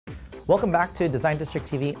Welcome back to Design District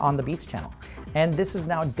TV on the Beach channel. And this is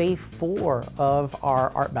now day 4 of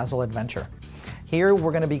our Art Basel adventure. Here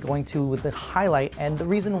we're going to be going to the highlight and the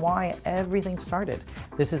reason why everything started.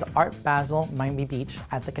 This is Art Basel Miami Beach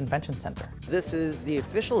at the Convention Center. This is the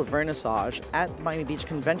official Vernissage at the Miami Beach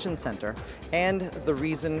Convention Center and the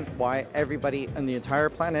reason why everybody on the entire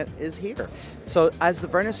planet is here. So as the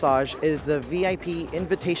Vernissage is the VIP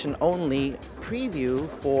invitation only preview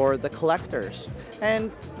for the collectors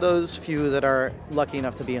and those few that are lucky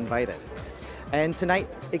enough to be invited. And tonight,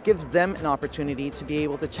 it gives them an opportunity to be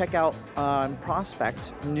able to check out and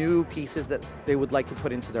prospect new pieces that they would like to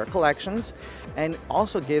put into their collections, and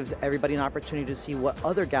also gives everybody an opportunity to see what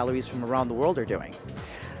other galleries from around the world are doing.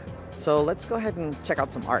 So let's go ahead and check out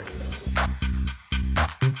some art.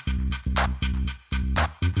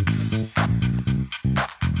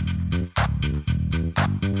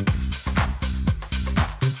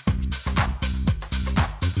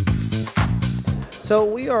 So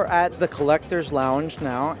we are at the Collector's Lounge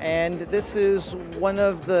now, and this is one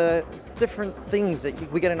of the different things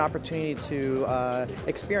that we get an opportunity to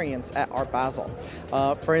experience at Art Basel.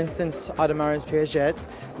 For instance, Audemars Piguet,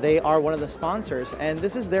 they are one of the sponsors, and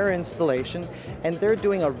this is their installation, and they're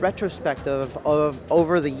doing a retrospective of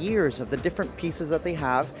over the years of the different pieces that they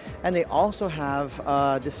have, and they also have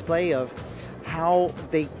a display of how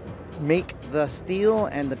they make the steel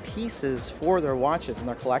and the pieces for their watches and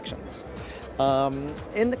their collections.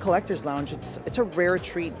 In the Collector's Lounge, it's a rare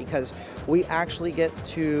treat because we actually get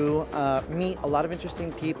to meet a lot of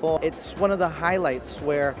interesting people. It's one of the highlights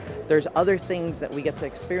where there's other things that we get to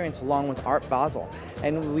experience along with Art Basel.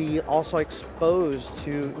 And we also exposed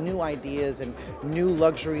to new ideas and new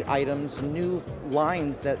luxury items, new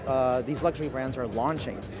lines that these luxury brands are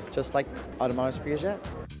launching, just like Audemars Piguet.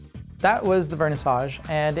 That was the Vernissage,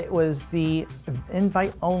 and it was the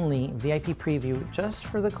invite-only VIP preview just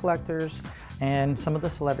for the collectors and some of the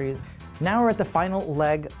celebrities. Now we're at the final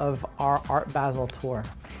leg of our Art Basel tour.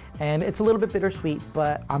 And it's a little bit bittersweet,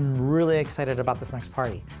 but I'm really excited about this next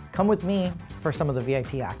party. Come with me for some of the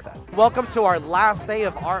VIP access. Welcome to our last day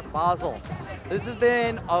of Art Basel. This has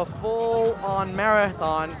been a full-on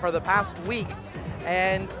marathon for the past week.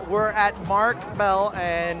 And we're at Mark Bell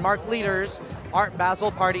and Mark Leader's Art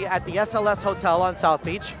Basel party at the SLS Hotel on South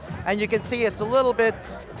Beach. And you can see it's a little bit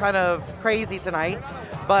kind of crazy tonight,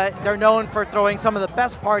 but they're known for throwing some of the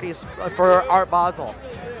best parties for Art Basel.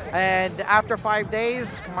 And after 5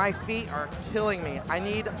 days, my feet are killing me. I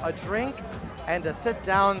need a drink and to sit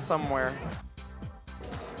down somewhere.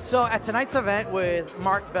 So at tonight's event with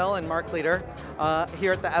Mark Bell and Mark Leader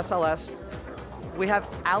here at the SLS, we have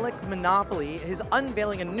Alec Monopoly. He's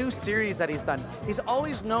unveiling a new series that he's done. He's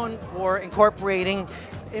always known for incorporating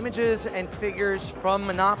images and figures from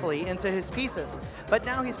Monopoly into his pieces. But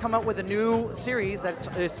now he's come up with a new series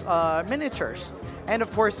that's miniatures. And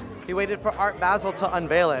of course, he waited for Art Basel to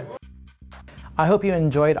unveil it. I hope you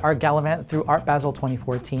enjoyed our gallivant through Art Basel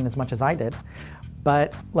 2014 as much as I did.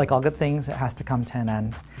 But like all good things, it has to come to an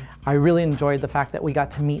end. I really enjoyed the fact that we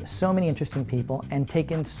got to meet so many interesting people and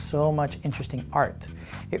take in so much interesting art.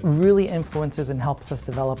 It really influences and helps us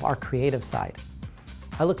develop our creative side.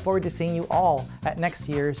 I look forward to seeing you all at next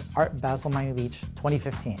year's Art Basel Miami Beach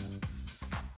 2015.